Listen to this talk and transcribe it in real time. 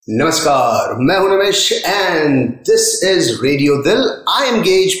Namaskar, मैं हूं Ramesh and this is Radio Dil. I Am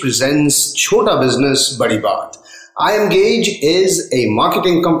Gage presents Chota Business Badi Baat. I Am Gage is a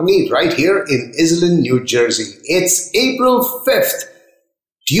marketing company right here in Iselin, New Jersey. It's April 5th,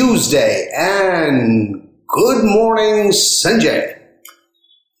 Tuesday, and good morning, Sanjay.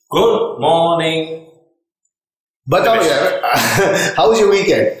 Good morning. Batao yaar, how was your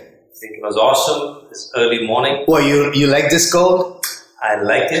weekend? I think it was awesome. This early morning. Well, you like this cold? I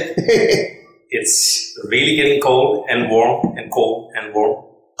like it. It's really getting cold and warm and cold and warm.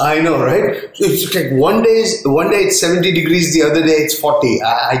 I know, right? It's like one day it's 70 degrees, the other day it's 40.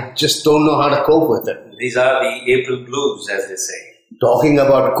 I just don't know how to cope with it. These are the April blues, as they say. Talking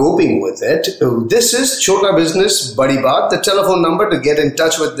about coping with it, this is Chota Business Badi Baat. The telephone number to get in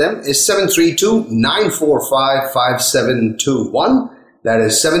touch with them is 732-945-5721. That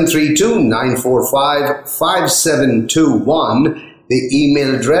is 732-945-5721. The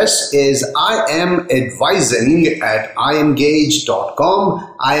email address is imadvising@imgauge.com.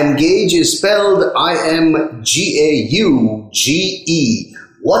 IamGauge is spelled IMGAUGE.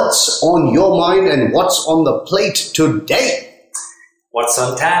 What's on your mind and what's on the plate today? What's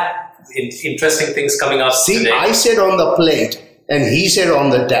on tap? Interesting things coming up today. See, I said on the plate and he said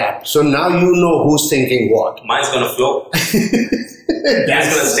on the tap. So now you know who's thinking what. Mine's going to flow. That's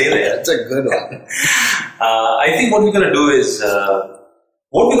going to stay there. That's a good one. I think what we're going to do is,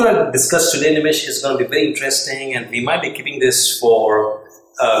 what we're going to discuss today, Nimish, is going to be very interesting, and we might be keeping this for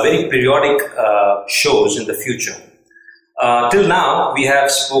very periodic shows in the future. Till now, we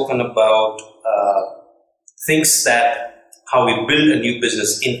have spoken about things how we build a new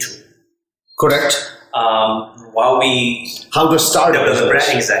business into. Correct. How to start develop the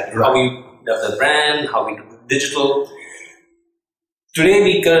brand, exactly. Right. How we develop the brand, how we do digital. Today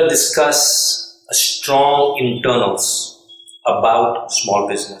we can discuss a strong internals about small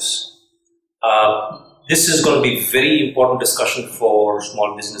business. This is going to be very important discussion for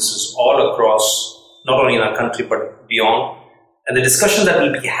small businesses all across, not only in our country but beyond. And the discussion that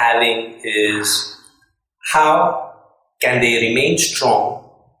we'll be having is how can they remain strong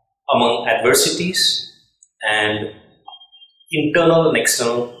among adversities and internal and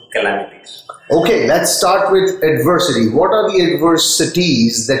external calamities. Okay, let's start with adversity. What are the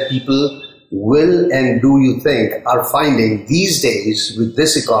adversities that people will and do you think are finding these days with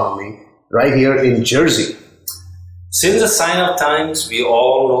this economy right here in Jersey? Since the sign of times, we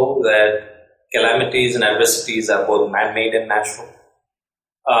all know that calamities and adversities are both man-made and natural.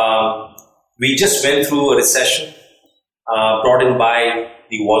 We just went through a recession brought in by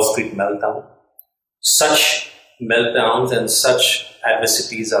the Wall Street meltdown. Such meltdowns and such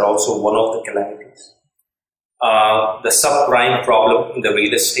adversities are also one of the calamities. The subprime problem in the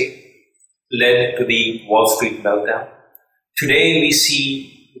real estate led to the Wall Street meltdown. Today we see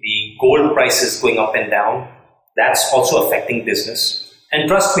the gold prices going up and down. That's also affecting business. And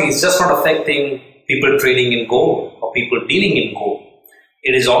trust me, it's just not affecting people trading in gold or people dealing in gold.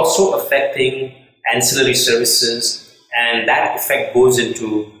 It is also affecting ancillary services, and that effect goes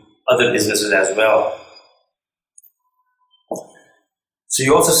into other businesses as well. So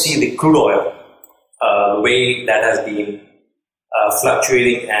you also see the crude oil, the way that has been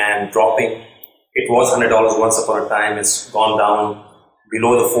fluctuating and dropping. It was $100 once upon a time. It's gone down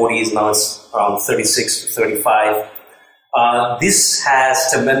below the 40s. Now it's around 36 to 35. This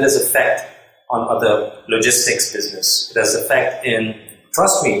has tremendous effect on other logistics business. It has effect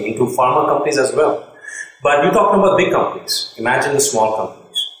trust me, into pharma companies as well. But you're talking about big companies. Imagine the small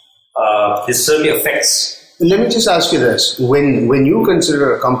companies. This certainly affects. Let me just ask you this. When you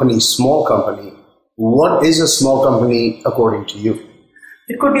consider a company small company, what is a small company according to you?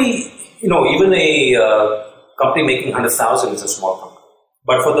 It could be, even a company making 100,000 is a small company.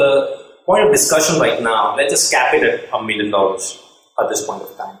 But for the point of discussion right now, let's just cap it at $1 million at this point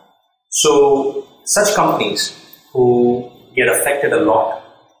of time. So such companies who get affected a lot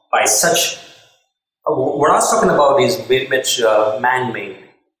by such, what I was talking about is very much man-made.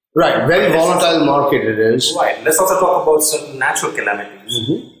 Right, very volatile market it is. Right. Let's also talk about certain natural calamities.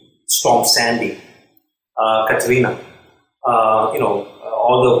 Mm-hmm. Storm Sandy, Katrina,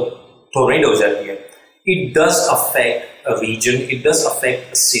 all the tornadoes that we get. It does affect a region, it does affect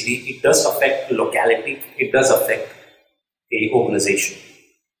a city, it does affect a locality, it does affect a organization.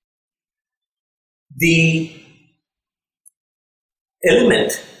 The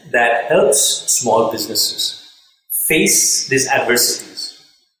element that helps small businesses face these adversities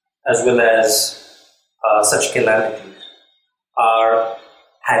as well as such calamities are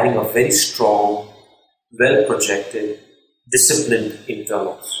having a very strong, well-projected, disciplined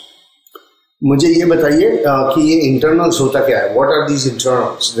internals. मुझे ये बताइए कि ये internals होता क्या है? What are these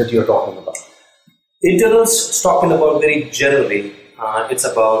internals that you're talking about? Internals, talking about very generally, it's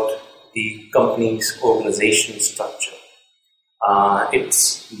about the company's organizational structure.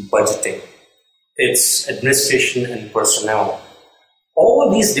 It's budgeting, it's administration and personnel.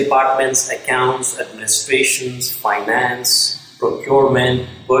 All these departments, accounts, administrations, finance, procurement,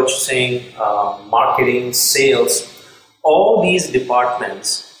 purchasing, marketing, sales, all these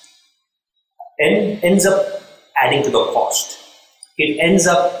departments ends up adding to the cost. It ends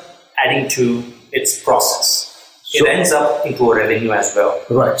up adding to its process. It ends up into a revenue as well.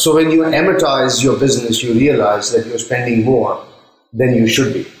 Right. So when you amortize your business, you realize that you're spending more than you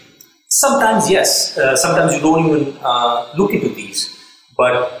should be. Sometimes, yes. Sometimes you don't even look into these.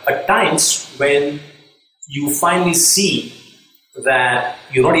 But at times when you finally see that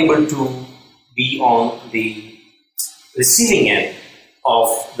you're not able to be on the receiving end of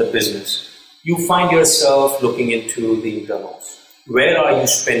the business, you find yourself looking into the internals. Where are you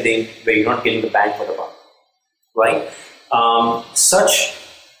spending where you're not getting the bang for the buck, right? Such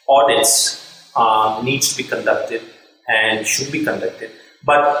audits needs to be conducted and should be conducted.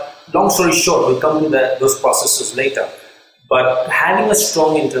 But long story short, we'll come to those processes later. But having a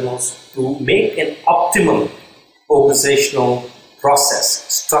strong internals to make an optimum organizational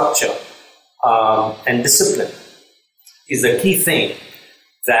process, structure, and discipline is the key thing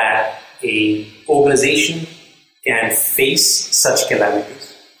that a organization can face such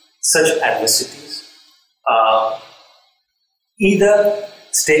calamities, such adversities, either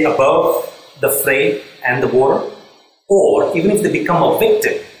stay above the fray and the water, or even if they become a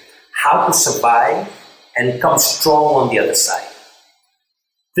victim, how to survive and come strong on the other side.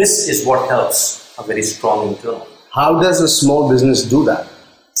 This is what helps a very strong internal. How does a small business do that?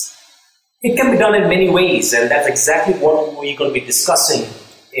 It can be done in many ways, and that's exactly what we're going to be discussing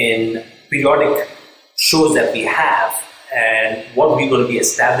in periodic shows that we have, and what we're going to be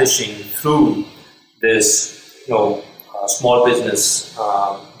establishing through this, small business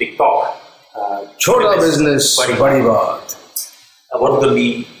big talk. Chota business, Badi Baat. What we're going to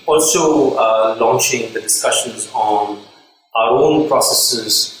be also launching the discussions on our own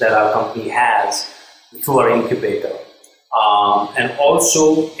processes that our company has through our incubator. And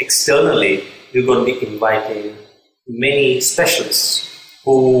also externally, we're going to be inviting many specialists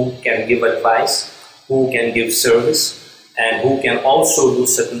who can give advice, who can give service, and who can also do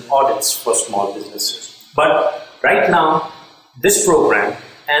certain audits for small businesses. But right now, this program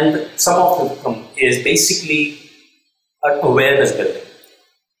and some of them is basically an awareness building.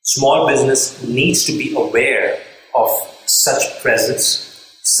 Small business needs to be aware of such presence,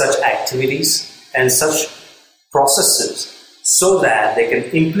 such activities, and such processes so that they can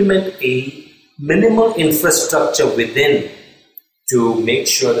implement a minimal infrastructure within to make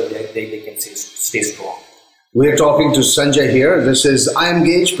sure that they can stay strong. We're talking to Sanjay here. This is I Am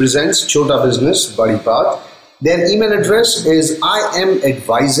Gage presents Chota Business, Badi Baat. Their email address is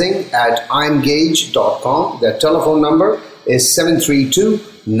imadvising@imgage.com. Their telephone number is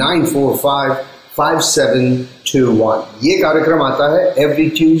 732-945-5721. ये कार्यक्रम आता है every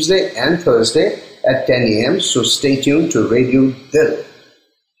Tuesday and Thursday at 10 a.m. So stay tuned to Radio Dil.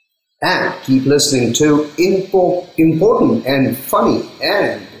 And keep listening to important and funny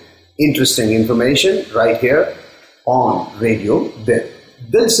and interesting information right here on Radio Dil.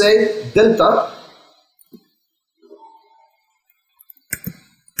 Dil se Dil tak.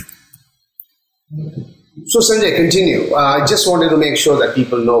 So Sanjay, continue. I just wanted to make sure that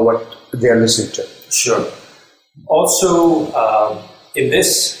people know what they are listening to. Sure. Also, in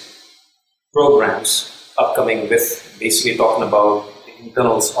this programs upcoming with basically talking about the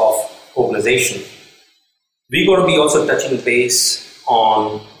internals of organization, we're going to be also touching base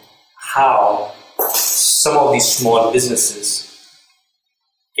on how some of these small businesses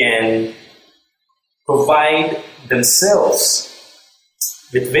can provide themselves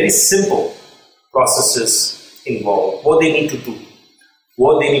with very simple processes involved, what they need to do,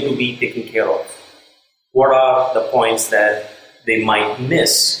 what they need to be taken care of, what are the points that they might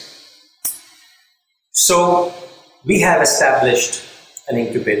miss. So we have established an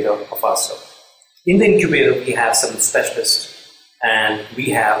incubator of ourselves. In the incubator, we have some specialists and we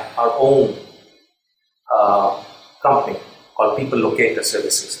have our own company called People Locator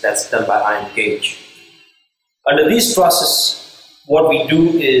Services that's done by I Am Gage. Under this process, what we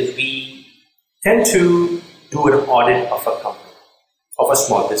do is we tend to do an audit of a company, of a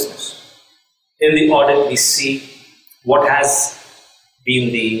small business. In the audit, we see what has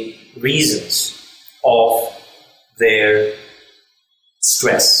been the reasons of their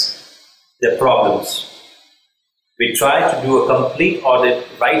stress, their problems. We try to do a complete audit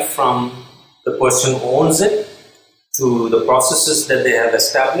right from the person who owns it, to the processes that they have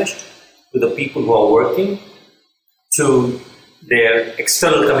established, to the people who are working, to their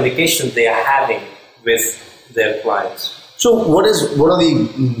external communications they are having with their clients. So what are the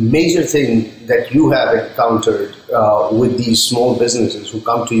major things that you have encountered with these small businesses who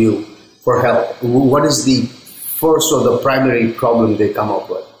come to you for help? What is the first or the primary problem they come up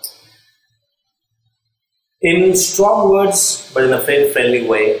with? In strong words, but in a very friendly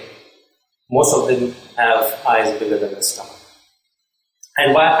way, most of them have eyes bigger than the stomach.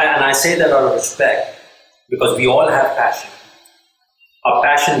 And I say that out of respect because we all have passion. Our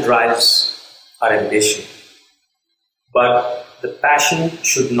passion drives our ambition. But the passion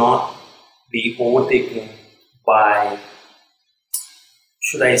should not be overtaken by,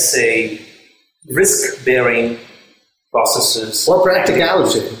 should I say, risk-bearing processes. Or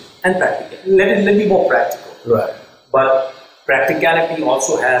practicality. And practical. Let it be more practical. Right. But practicality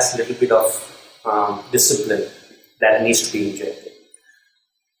also has a little bit of discipline that needs to be injected.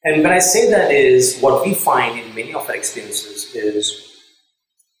 And when I say that is, what we find in many of our experiences is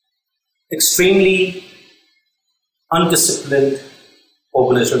extremely undisciplined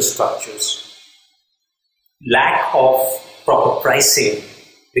organizational structures, lack of proper pricing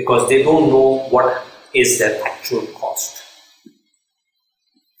because they don't know what is their actual cost.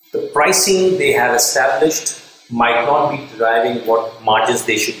 The pricing they have established might not be driving what margins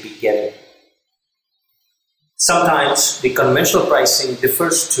they should be getting. Sometimes the conventional pricing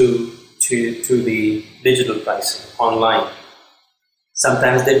differs to the digital pricing online.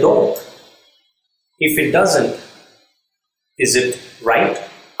 Sometimes they don't. If it doesn't, is it right?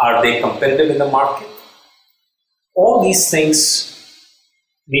 Are they competitive in the market? All these things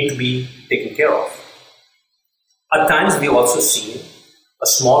need to be taken care of. At times we also see a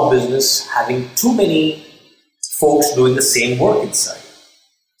small business having too many folks doing the same work inside.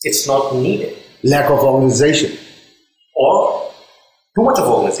 It's not needed. Lack of organization. Or too much of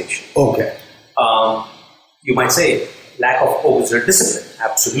organization. Okay. You might say lack of organizational discipline.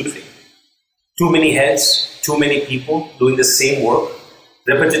 Absolutely. Too many heads, too many people doing the same work,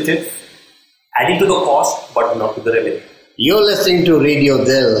 repetitive, adding to the cost but not to the revenue. You're listening to Radio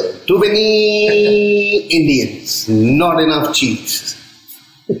Dil. Too many Indians, not enough cheese.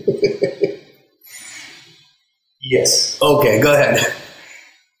 Yes. Okay, go ahead.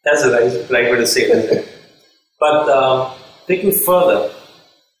 That's the right way to say it. But taking further,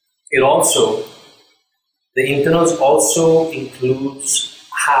 the internals also includes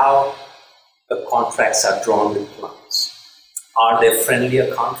how the contracts are drawn with clients. Are they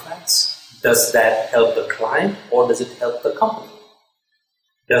friendlier contracts? Does that help the client or does it help the company?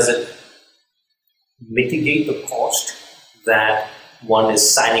 Does it mitigate the cost that one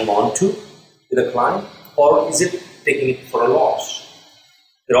is signing on to with the client, or is it taking it for a loss?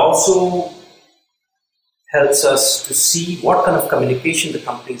 It also helps us to see what kind of communication the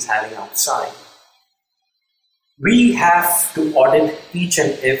company is having outside. We have to audit each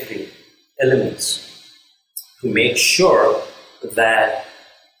and every elements to make sure that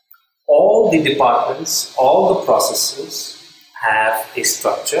all the departments, all the processes have a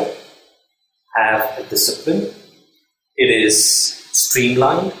structure, have a discipline, it is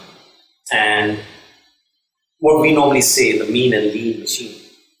streamlined, and what we normally say, the mean and lean machine.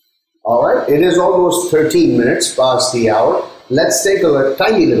 All right, it is almost 13 minutes past the hour. Let's take a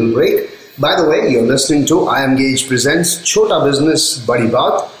tiny little break. By the way, you're listening to I Am Gage Presents Chota Business Badi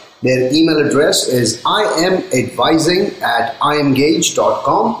Baat. Their email address is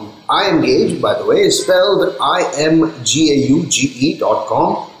iamadvising@imgauge.com. I am Gage, by the way, is spelled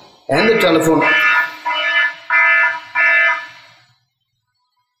IMGAUGE.com. And the telephone...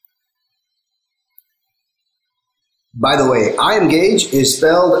 By the way, I Am Gage is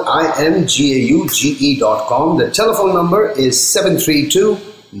spelled IMGAUGE.com. The telephone number is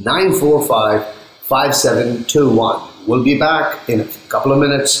 732-945-5721. We'll be back in a couple of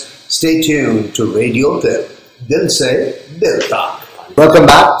minutes. Stay tuned to Radio Dil. Dil se Dil tak. Welcome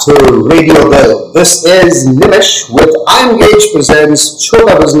back to Radio Dil. This is Nimish with I Am Gage Presents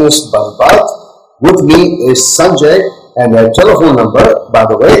Chota Business Badi Baat. With me is Sanjay, and their telephone number, by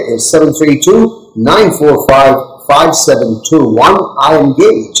the way, is 732-945-5721. I Am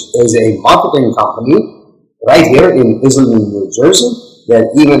Gage is a marketing company right here in Islington, New Jersey. Their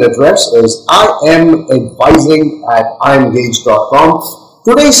email address is iamadvising@imgauge.com.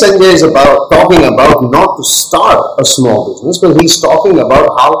 Today, Sanjay is talking about not to start a small business, but he's talking about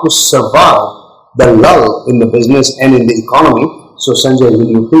how to survive the lull in the business and in the economy. So, Sanjay, will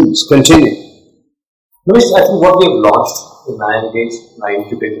you please continue? Luis, I think what we have launched in IMGauge, my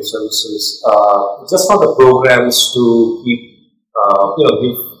incubator services, just not the programs to keep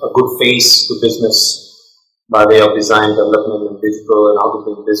give a good face to business by way of design, development, and digital, and how to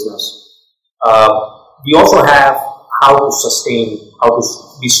bring business. We also have how to sustain, how to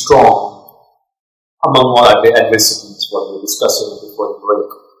be strong among all adversities, what we were discussing before the break.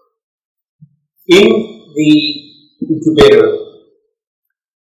 In the incubator,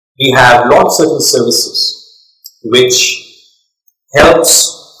 we have launched certain services which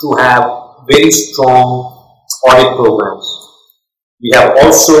helps to have very strong audit programs. We have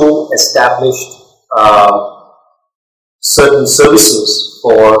also established certain services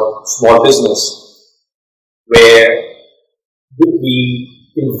for small business where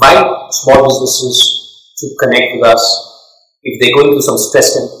we invite small businesses to connect with us if they're going through some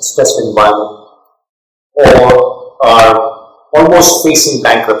stressed environment or are almost facing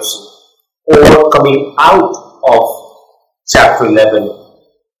bankruptcy or coming out of Chapter 11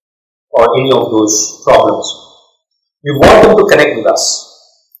 or any of those problems. We want them to connect with us.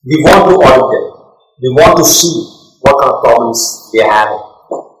 We want to audit them. We want to see what kind of problems they are having.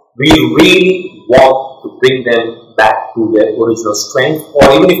 We really want to bring them back to their original strength, or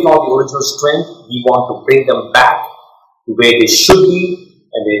even if not the original strength, we want to bring them back to where they should be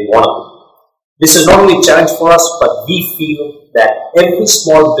and they want to be. This is not only a challenge for us, but we feel that every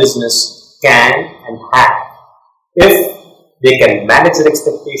small business can and have, if they can manage their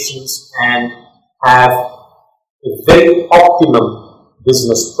expectations and have a very optimum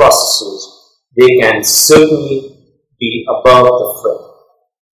business processes, they can certainly be above the fray.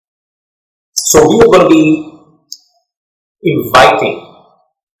 So we are going to be inviting a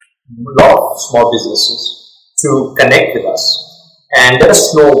lot of small businesses to connect with us and let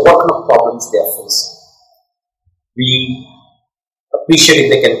us know what kind of problems they are facing. We appreciate if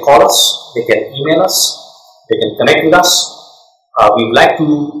they can call us, they can email us, they can connect with us. We would like to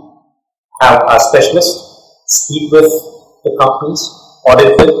have our specialists speak with the companies,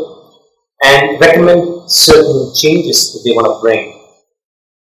 audit them, and recommend certain changes that they want to bring.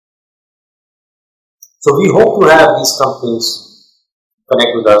 So we hope to have these companies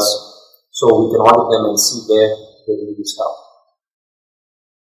connect with us so we can audit them and see where they need this help.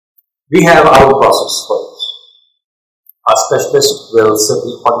 We have our process for this. Our specialist will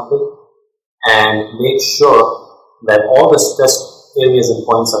certainly audit them and make sure that all the stressed areas and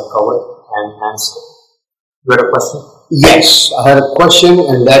points are covered and answered. You had a question? Yes, I had a question,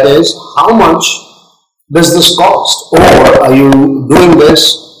 and that is, how much does this cost? Or are you doing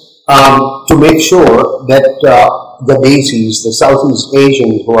this to make sure that the Daisies, the Southeast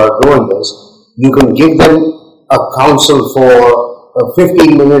Asians who are doing this, you can give them a counsel for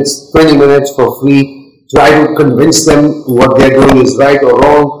 15 minutes, 20 minutes for free, try to convince them what they're doing is right or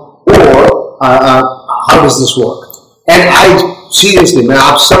wrong, or how does this work? And I seriously, मैं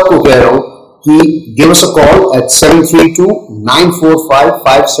आप सबको कह रहा हूँ कि give us a call at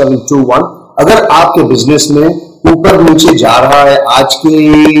 732-945-5721. अगर आपके business में ऊपर नीचे जा रहा है, आज के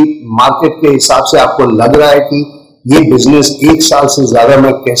मार्केट के हिसाब से आपको लग रहा है कि ये बिजनेस एक साल से ज्यादा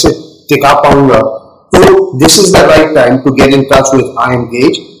मैं कैसे टिका पाऊंगा, तो this is the right time to get in touch with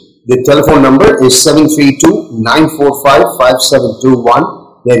iEngage. The telephone number is 732-945-5721.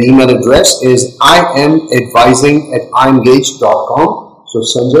 Their email address is imadvising@iengage.com. So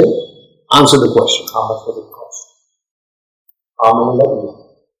Sanjay, answer the question. How much does it cost?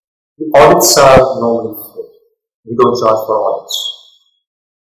 The audits are normally free. We don't charge for audits.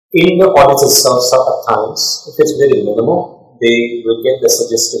 In the audits itself, at times, if it's very minimal, they will get the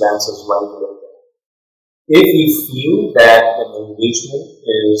suggestive answers right there. If we feel that an engagement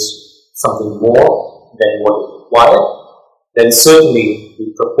is something more than what is required, then certainly we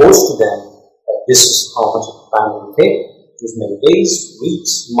propose to them that this is how much time it will take, this many days,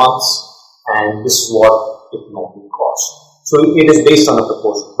 weeks, months, and this is what it normally costs. So it is based on a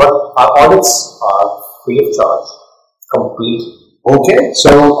proposal. But our audits are free of charge, complete. Okay,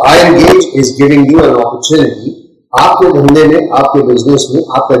 so iEngage is giving you an opportunity. आपके धंधे में, आपके business में,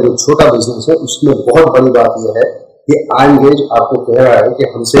 आपका जो छोटा business है, उसमें बहुत बड़ी बात यह है कि iEngage आपको कह रहा है कि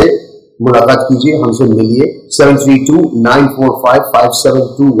हमसे मुलाकात कीजिए, हमसे मिलिए.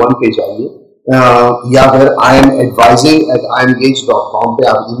 732-945-5721 पे जाइए या फिर imadvising@iengage.com पे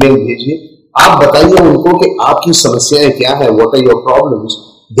आप ईमेल भेजिए. आप बताइए उनको कि आपकी समस्याएं क्या है, what are your problems.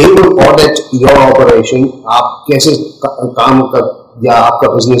 They will audit your operation. आप कैसे काम कर या आपका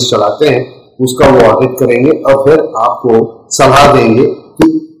बिजनेस चलाते हैं, उसका वो ऑडिट करेंगे और फिर आपको सलाह देंगे कि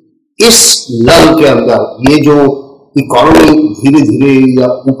इस लल के अंदर ये जो इकोनॉमी धीरे धीरे या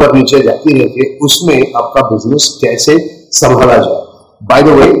ऊपर नीचे जाती रहती है, उसमें आपका बिजनेस कैसे संभाला जाए. By the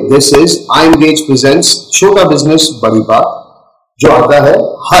way, this is iEngage presents छोटा बिजनेस बड़ी बात, जो आता है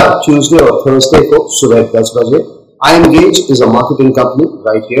हर ट्यूसडे और थर्सडे को सुबह 10 बजे. iEngage is a marketing company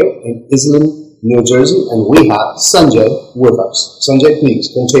right here in Islington, New Jersey, and we have Sanjay with us. Sanjay, please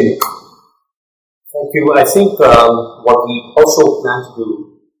continue. Thank you. I think what we also plan to do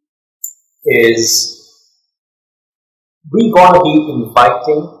is we're going to be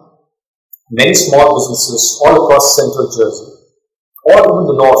inviting many small businesses all across central Jersey, or even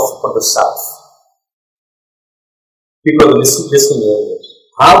the north or the south. People in listening areas.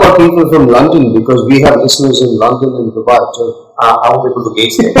 How about people from London? Because we have listeners in London and Dubai. So I want people to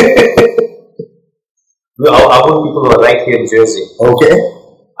gauge it. I want people who are right here in Jersey. Okay.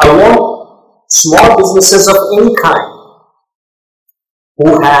 I want small businesses of any kind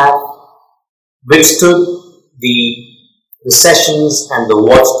who have withstood the recessions and the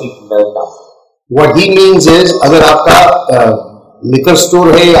Wall Street meltdown. What he means is, अगर आपका liquor store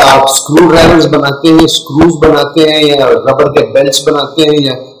है या आप screw drivers बनाते हैं, screws बनाते हैं या रबर के बेल्ट्स बनाते हैं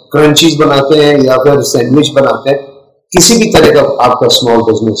या क्रंचीज बनाते हैं या फिर सैंडविच बनाते हैं, किसी भी तरह का आपका स्मॉल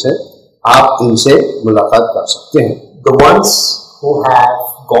बिजनेस है, आप इनसे मुलाकात कर सकते हैं. The ones who have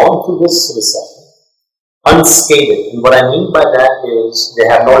gone through this recession unscathed, and what I mean by that is they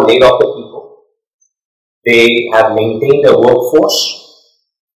have not laid off the people, they have maintained their workforce,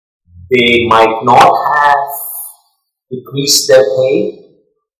 they might not have decreased their pay,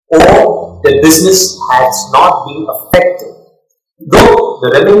 or their business has not been affected, though the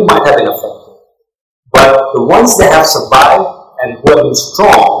revenue might have been affected. But the ones that have survived and who have been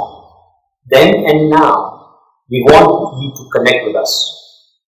strong, then and now, we want you to connect with us.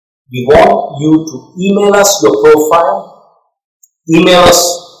 We want you to email us your profile, email us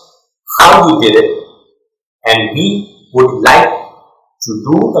how you did it, and we would like to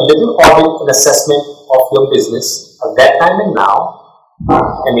do a little audit and assessment of your business at that time and now.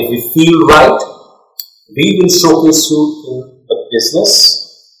 And if we feel right, we will showcase you in the business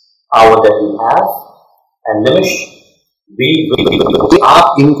hour that we have. And Nimish, आप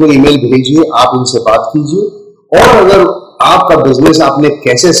इनको email भेजिए, आप इनसे बात कीजिए, और अगर आपका बिजनेस आपने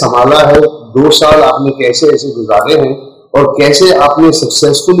कैसे संभाला है, 2 साल आपने कैसे ऐसे गुजारे हैं और कैसे आपने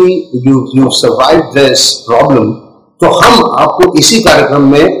successfully you survive this problem, तो हम आपको इसी कार्यक्रम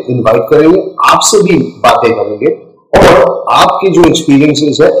में इनवाइट करेंगे, आपसे भी बातें करेंगे और आपके जो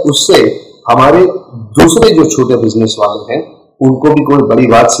एक्सपीरियंसेस है उससे हमारे दूसरे जो छोटे बिजनेस वाले हैं उनको भी कोई बड़ी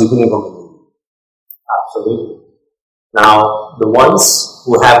बात सीखने को मिलेगी. Absolutely. Now, the ones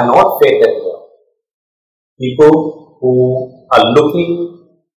who have not fared that well, people who are looking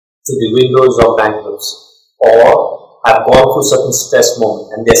to the windows of bankruptcy or have gone through certain stress moments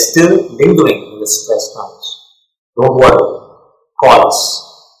and they're still lingering in the stress times, don't worry, call us.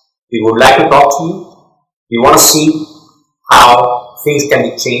 We would like to talk to you. We want to see how things can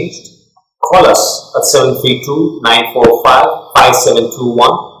be changed. Call us at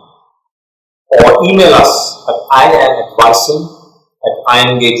 732-945-5721 or email us at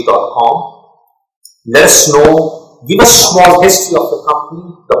iadvising@iengage.com. Let us know, give us a small history of the company,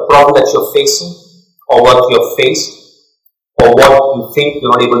 the problem that you're facing or what you've faced or what you think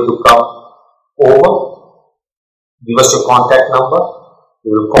you're not able to come over. Give us your contact number. We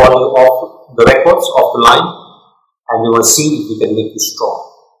will call you off the records of the line and we will see if we can make you strong.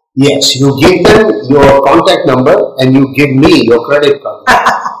 Yes, you give them your contact number and you give me your credit card.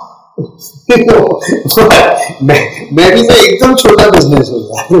 मैं भी तो एकदम छोटा business हो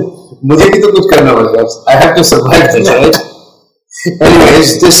गया, मुझे भी तो कुछ करना पड़ेगा. I have to survive this, right? Anyways,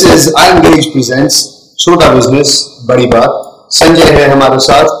 this is iEngage presents Chota Business, Badi Baat. Sanjay है हमारे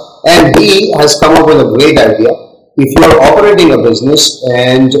साथ and he has come up with a great idea. If you are operating a business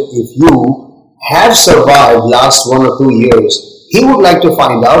and if you have survived last 1 or 2 years, he would like to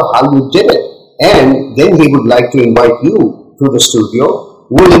find out how you did it, and then he would like to invite you to the studio.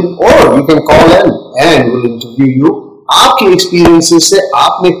 Or you can call in and we'll interview you. आपके experiences से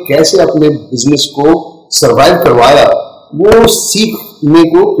आपने कैसे अपने business को survive करवाया, वो सीखने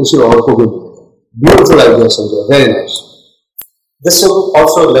को किसी और को भी मिलेगा. Beautiful idea, Sanjay. Very nice. This will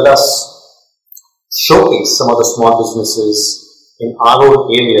also let us showcase some of the small businesses in our own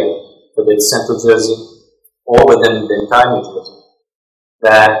area, whether it's Central Jersey or within the entire New Jersey,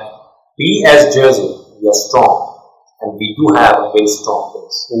 that we as Jersey, we are strong and we do have a very strong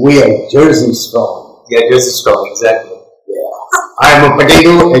base. We are Jersey strong. We are Jersey strong, exactly. Yeah. I am a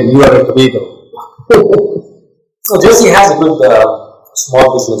potato and you are a tomato. So Jersey has a good small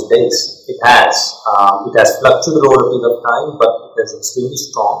business base. It has fluctuated over a period of time, but it is extremely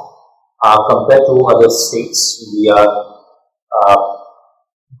strong. Compared to other states, we are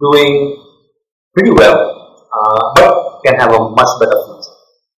doing pretty well, but can have a much better future.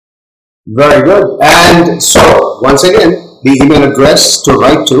 Very good. And so, once again, The email address to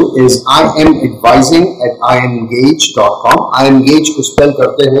write to is imadvising@imengage.com. iMengage को spell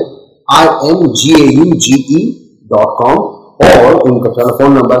करते हैं imgauge.com और उनका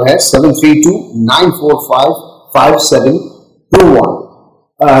telephone number है 732-945-5721.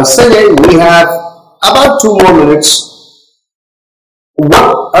 Sanjay, we have about 2 more minutes. What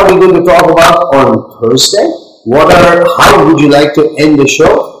are we going to talk about on Thursday? How would you like to end the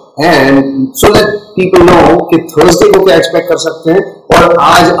show? And so that people know कि Thursday को क्या expect कर सकते हैं और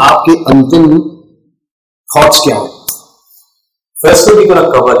आज आपके अंतिम thoughts क्या हैं? Firstly, we're going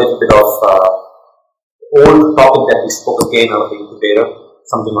to cover a little bit of old topic that we spoke again of the incubator,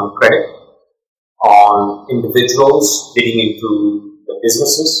 something on credit, on individuals getting into the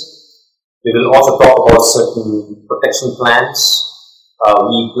businesses. We will also talk about certain protection plans.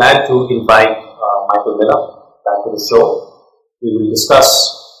 We plan to invite Michael Miller back to the show. We will discuss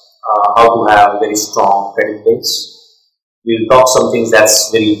how to have a very strong credit base. We will talk some things that's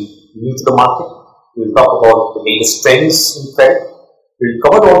very new to the market. We will talk about the latest trends in credit. We will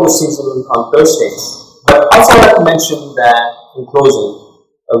cover all those things on Thursday. But also I'd like to mention that in closing,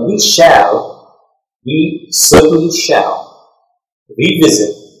 we certainly shall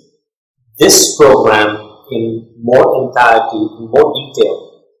revisit this program in more entirety, in more detail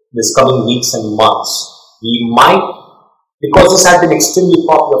this coming weeks and months. We might, because this has been extremely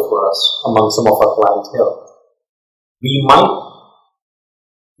popular for us among some of our clientele, we might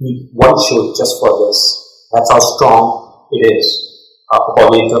need one show just for this. That's how strong it is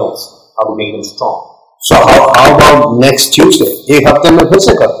about the internals, how to make them strong. So how about next Tuesday? एक हफ्ते में फिर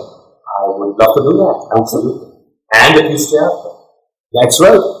से करते हैं. I would love to do that, absolutely. And the Tuesday after. That's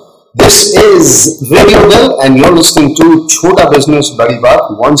right. This is Radio Dill and you're listening to Chota Business Badi Baat.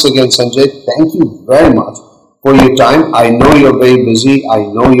 Once again, Sanjay, thank you very much for your time. I know you're very busy. I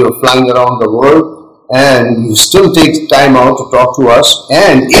know you're flying around the world and you still take time out to talk to us.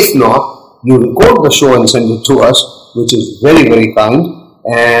 And if not, you record the show and send it to us, which is very, very kind.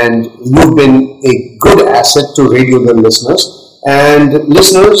 And you've been a good asset to Radio Dill listeners. And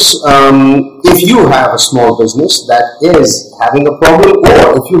listeners, if you have a small business that is having a problem,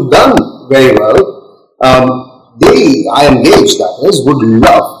 or if you've done very well, iMengage, that is, would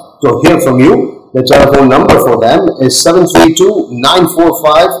love to hear from you. The telephone number for them is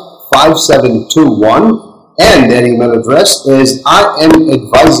 732-945-5721 and their email address is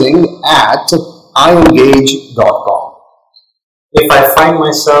imadvising@imengage.com. If I find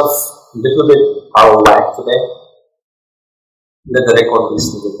myself a little bit out of whack today, let the record be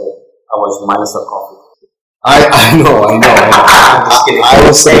stated that I was minus a coffee. I know. I'm just kidding. I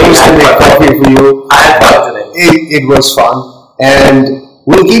was supposed to make coffee for you. I had fun today. It was fun. And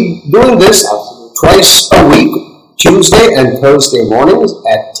we'll keep doing this twice a week, Tuesday and Thursday mornings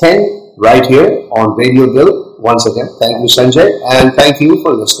at 10 right here on Radio Dill. Once again, thank you Sanjay and thank you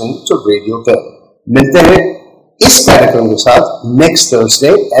for listening to Radio Dill. मिलते हैं इस कार्यक्रम के साथ next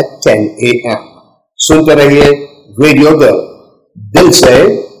Thursday at 10 a.m. सुनते रहिए Radio Dill. दिल से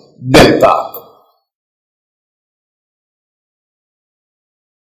दिल तक.